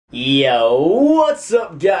Yo, what's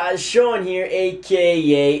up guys? Sean here,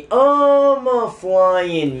 aka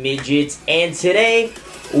ImaFlyNmidget, and today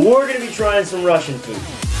we're going to be trying some Russian food.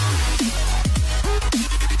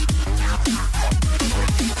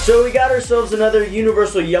 So we got ourselves another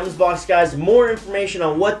Universal Yums box, guys. More information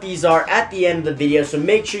on what these are at the end of the video, so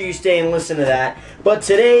make sure you stay and listen to that. But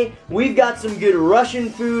today, we've got some good Russian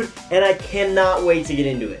food, and I cannot wait to get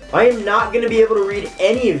into it. I am not going to be able to read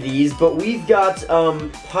any of these, but we've got,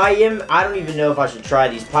 Payem, I don't even know if I should try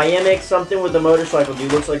these. Payemic, something with a motorcycle,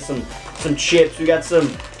 dude. Looks like some chips. We got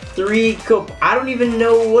some I don't even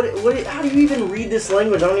know how do you even read this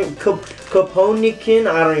language? I don't even, Koponikin,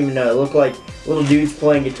 I don't even know. It looked like little dudes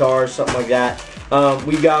playing guitar or something like that.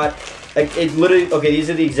 We got, it literally, okay, these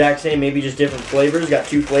are the exact same, maybe just different flavors. Got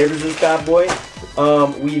two flavors of this bad boy.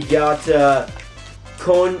 We've got, I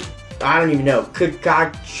don't even know.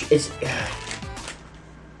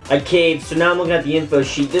 I caved, so now I'm looking at the info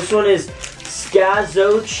sheet. This one is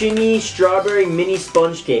Skazochini Strawberry Mini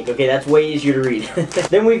Sponge Cake. Okay, that's way easier to read.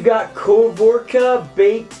 Then we've got Kovorka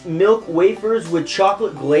Baked Milk Wafers with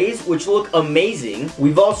Chocolate Glaze, which look amazing.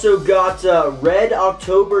 We've also got Red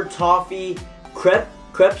October Toffee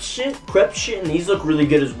Crepes, and these look really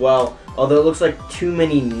good as well, although it looks like too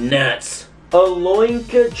many nuts. A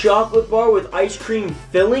Loinka chocolate bar with ice cream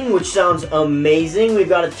filling, which sounds amazing. We've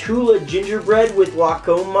got a Tula gingerbread with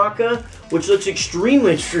Lakomaka, which looks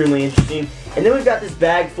extremely interesting. And then we've got this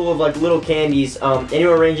bag full of like little candies,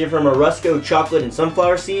 anywhere ranging from a Rusco chocolate and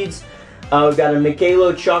sunflower seeds. We've got a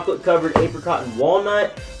Mikalo chocolate covered apricot and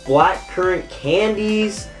walnut, black currant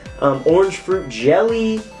candies, orange fruit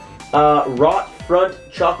jelly, Rot Front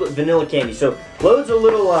chocolate vanilla candy. So loads of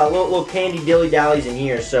little candy dilly-dallies in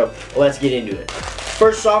here, so let's get into it.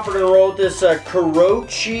 First off, we're going to roll with this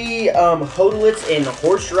Karochi Hodlitz and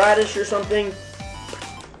horseradish or something.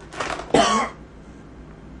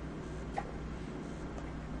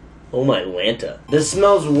 Oh my Lanta. This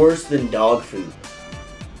smells worse than dog food.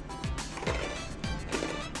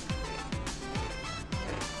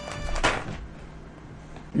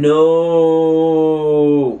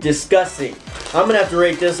 No. Disgusting. I'm gonna have to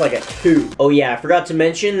rate this like a 2. Oh yeah, I forgot to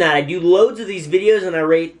mention that I do loads of these videos and I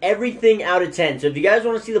rate everything out of 10. So if you guys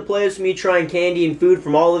want to see the playlist of me trying candy and food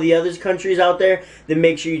from all of the other countries out there, then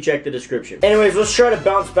make sure you check the description. Anyways, let's try to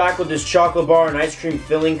bounce back with this chocolate bar and ice cream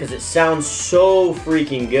filling because it sounds so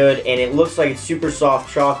freaking good and it looks like it's super soft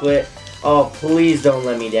chocolate. Oh, please don't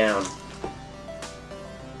let me down.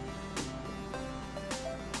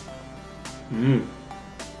 Mmm.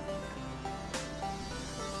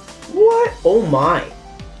 What? Oh my.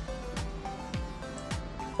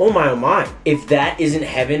 Oh my, oh my. If that isn't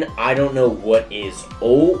heaven, I don't know what is.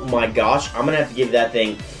 Oh my gosh, I'm gonna have to give that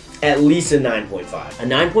thing at least a 9.5. A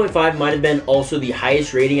 9.5 might have been also the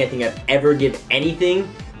highest rating I think I've ever given anything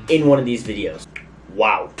in one of these videos.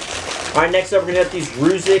 Wow. Alright, next up we're gonna have these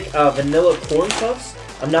Ruzik vanilla corn puffs.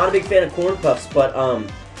 I'm not a big fan of corn puffs, but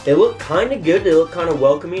they look kind of good. They look kind of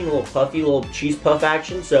welcoming, a little puffy, little cheese puff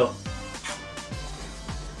action, so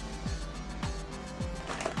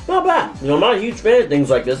not bad. You know, I'm not a huge fan of things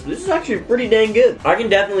like this, but this is actually pretty dang good. I can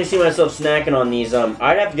definitely see myself snacking on these.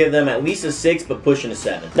 I'd have to give them at least a 6, but pushing a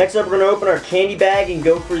 7. Next up, we're going to open our candy bag and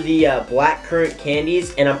go for the black currant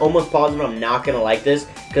candies, and I'm almost positive I'm not going to like this,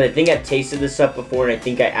 because I think I've tasted this stuff before, and I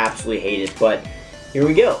think I absolutely hate it, but here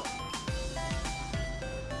we go.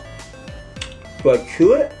 Do I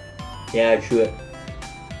chew it? Yeah, I chew it.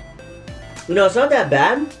 You know, it's not that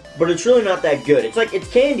bad, but it's really not that good. It's like, it's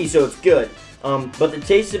candy, so it's good. But the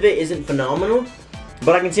taste of it isn't phenomenal.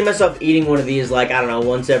 But I can see myself eating one of these like, I don't know,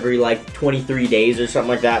 once every like 23 days or something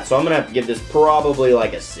like that. So I'm going to have to give this probably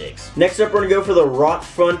like a 6. Next up, we're going to go for the Rot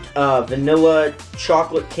Front vanilla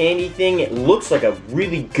chocolate candy thing. It looks like a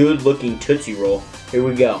really good looking Tootsie Roll. Here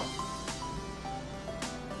we go.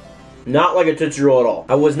 Not like a Tootsie Roll at all.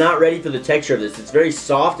 I was not ready for the texture of this. It's very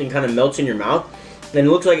soft and kind of melts in your mouth. And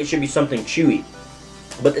it looks like it should be something chewy.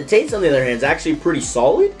 But the taste, on the other hand, is actually pretty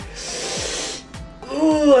solid.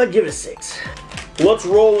 Ooh, I'd give it a 6. Let's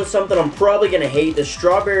roll with something I'm probably going to hate. The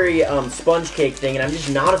strawberry sponge cake thing. And I'm just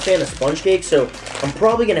not a fan of sponge cake, so I'm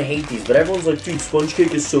probably going to hate these. But everyone's like, dude, sponge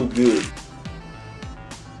cake is so good.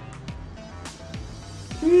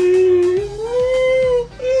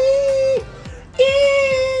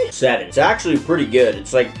 7. It's actually pretty good.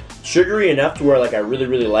 It's like sugary enough to where like I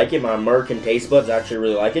really like it. My American taste buds actually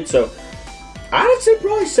really like it. So I'd say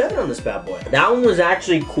probably 7 on this bad boy. That one was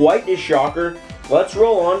actually quite a shocker. Let's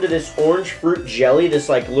roll on to this orange fruit jelly, this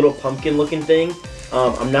like little pumpkin looking thing.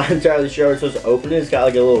 I'm not entirely sure how we're supposed to open it. It's got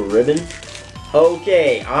like a little ribbon.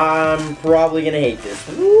 Okay, I'm probably gonna hate this.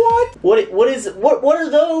 What? What are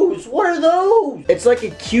those? What are those? It's like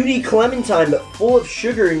a cutie clementine, but full of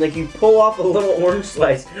sugar, and like you pull off a little orange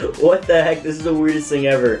slice. What the heck? This is the weirdest thing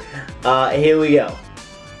ever. Here we go.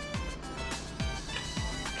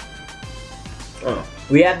 Oh.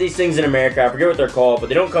 We have these things in America, I forget what they're called, but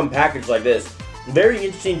they don't come packaged like this. Very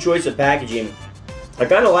interesting choice of packaging. I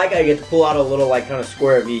kind of like how you get to pull out a little, like, kind of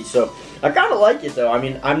square of each, so I kind of like it, though. I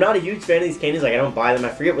mean, I'm not a huge fan of these candies. Like, I don't buy them. I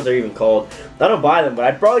forget what they're even called. I don't buy them, but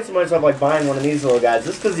I'd probably see myself, like, buying one of these little guys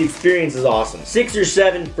just because the experience is awesome. 6 or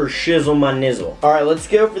 7 for shizzle my nizzle. All right, let's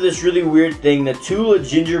go for this really weird thing, the Tula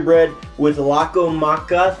gingerbread with Laco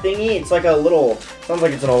Maca thingy. It's like a little, sounds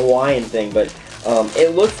like it's an Hawaiian thing, but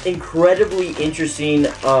it looks incredibly interesting.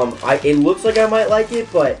 It looks like I might like it,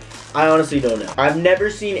 but I honestly don't know. I've never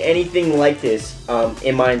seen anything like this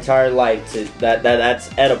in my entire life that's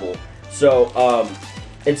edible. So,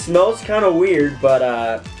 it smells kind of weird,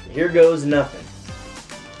 but here goes nothing.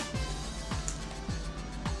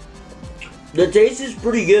 The taste is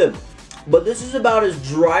pretty good, but this is about as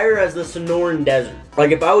drier as the Sonoran Desert.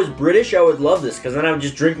 Like, if I was British, I would love this, because then I would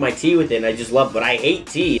just drink my tea with it, and I just love it, but I hate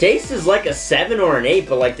tea. Taste is like a 7 or an 8,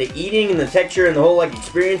 but like the eating and the texture and the whole like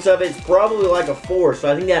experience of it, it's probably like a 4, so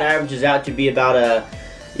I think that averages out to be about a,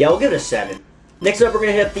 yeah, we'll give it a 7. Next up, we're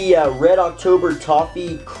going to hit the Red October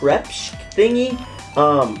Toffee Crepe thingy,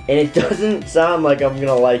 and it doesn't sound like I'm going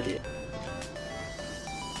to like it.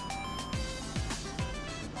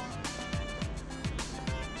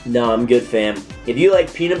 No, I'm good, fam. If you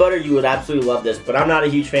like peanut butter, you would absolutely love this, but I'm not a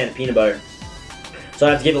huge fan of peanut butter, so I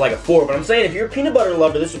have to give it like a 4, but I'm saying if you're a peanut butter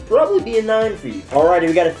lover, this would probably be a 9 for you. Alrighty,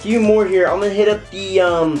 we got a few more here. I'm going to hit up the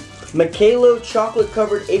Mikalo chocolate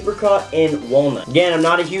covered apricot and walnut. Again, I'm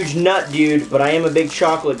not a huge nut dude, but I am a big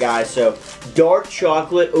chocolate guy, so dark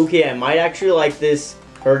chocolate. Okay, I might actually like this.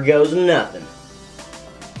 Here goes nothing.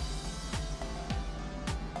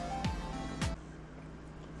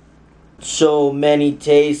 So many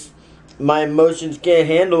tastes. My emotions can't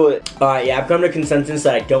handle it. Yeah, I've come to a consensus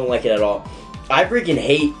that I don't like it at all. I freaking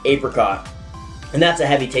hate apricot, and that's a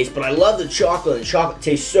heavy taste, but I love the chocolate, and chocolate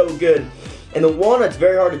tastes so good. And the walnut's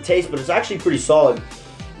very hard to taste, but it's actually pretty solid.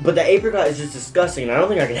 But the apricot is just disgusting, and I don't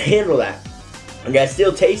think I can handle that. And I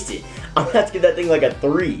still taste it. I'm gonna have to give that thing like a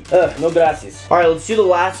 3. Ugh, no gracias. Alright, let's do the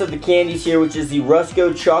last of the candies here, which is the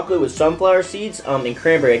Rusco chocolate with sunflower seeds and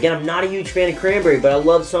cranberry. Again, I'm not a huge fan of cranberry, but I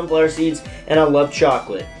love sunflower seeds and I love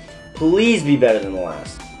chocolate. Please be better than the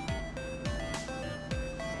last.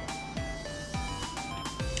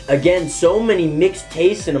 Again, so many mixed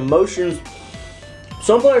tastes and emotions.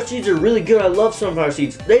 Sunflower seeds are really good. I love sunflower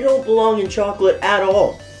seeds. They don't belong in chocolate at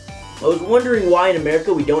all. I was wondering why in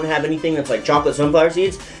America we don't have anything that's like chocolate sunflower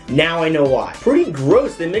seeds. Now I know why. Pretty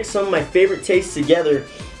gross. They mix some of my favorite tastes together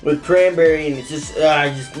with cranberry, and it's just,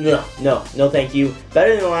 no, thank you.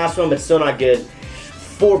 Better than the last one, but still not good.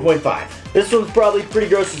 4.5. This one's probably pretty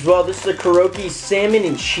gross as well. This is a Karaoke salmon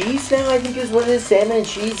and cheese now, I think is what it is. Salmon and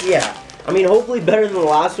cheese, yeah. I mean, hopefully better than the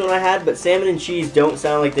last one I had, but salmon and cheese don't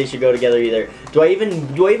sound like they should go together either. Do I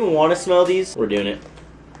even want to smell these? We're doing it.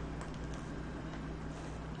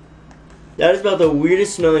 That is about the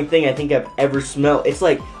weirdest smelling thing I think I've ever smelled. It's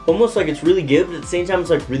like, almost like it's really good, but at the same time it's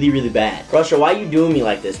like really, really bad. Russia, why are you doing me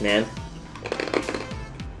like this, man?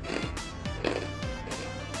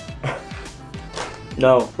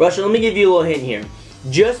 No. Russia, let me give you a little hint here.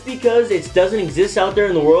 Just because it doesn't exist out there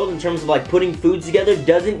in the world in terms of like putting foods together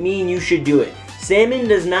doesn't mean you should do it. Salmon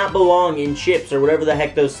does not belong in chips or whatever the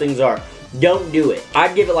heck those things are. Don't do it.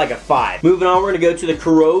 I'd give it like a 5. Moving on, we're gonna go to the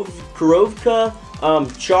Karovka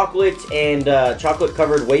chocolate and chocolate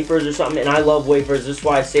covered wafers or something, and I love wafers. This is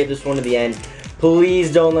why I saved this one to the end.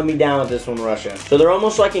 Please don't let me down with this one, Russia. So they're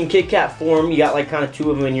almost like in Kit Kat form. You got like kind of 2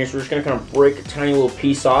 of them in here, so we're just gonna kind of break a tiny little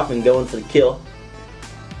piece off and go in for the kill.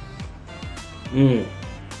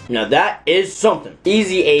 Now that is something.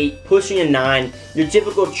 Easy 8, pushing a 9. Your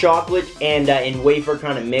typical chocolate and wafer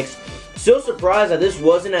kind of mix. Still surprised that this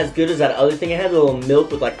wasn't as good as that other thing I had, the little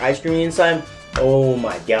milk with like ice cream inside. Oh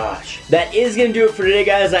my gosh. That is going to do it for today,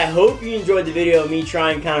 guys. I hope you enjoyed the video of me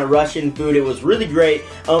trying kind of Russian food. It was really great.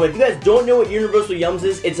 If you guys don't know what Universal Yums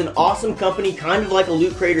is, it's an awesome company, kind of like a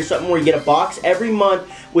Loot Crate or something, where you get a box every month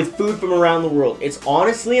with food from around the world. It's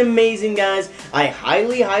honestly amazing, guys. I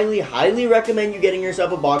highly, highly, highly recommend you getting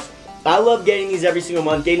yourself a box. I love getting these every single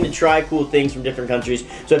month, getting to try cool things from different countries.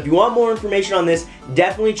 So if you want more information on this,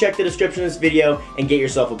 definitely check the description of this video and get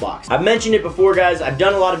yourself a box. I've mentioned it before, guys. I've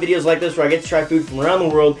done a lot of videos like this where I get to try food from around the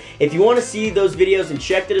world. If you want to see those videos, and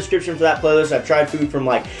check the description for that playlist. I've tried food from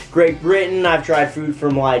like Great Britain, I've tried food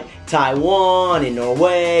from like Taiwan and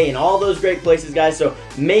Norway and all those great places, guys. So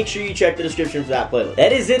make sure you check the description for that playlist.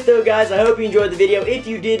 That is it though, guys. I hope you enjoyed the video. If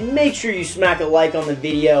you did, make sure you smack a like on the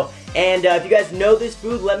video. And if you guys know this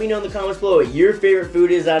food, let me know in the comments below what your favorite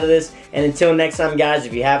food is out of this. And until next time, guys,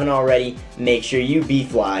 if you haven't already, make sure you be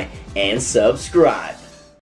fly and subscribe.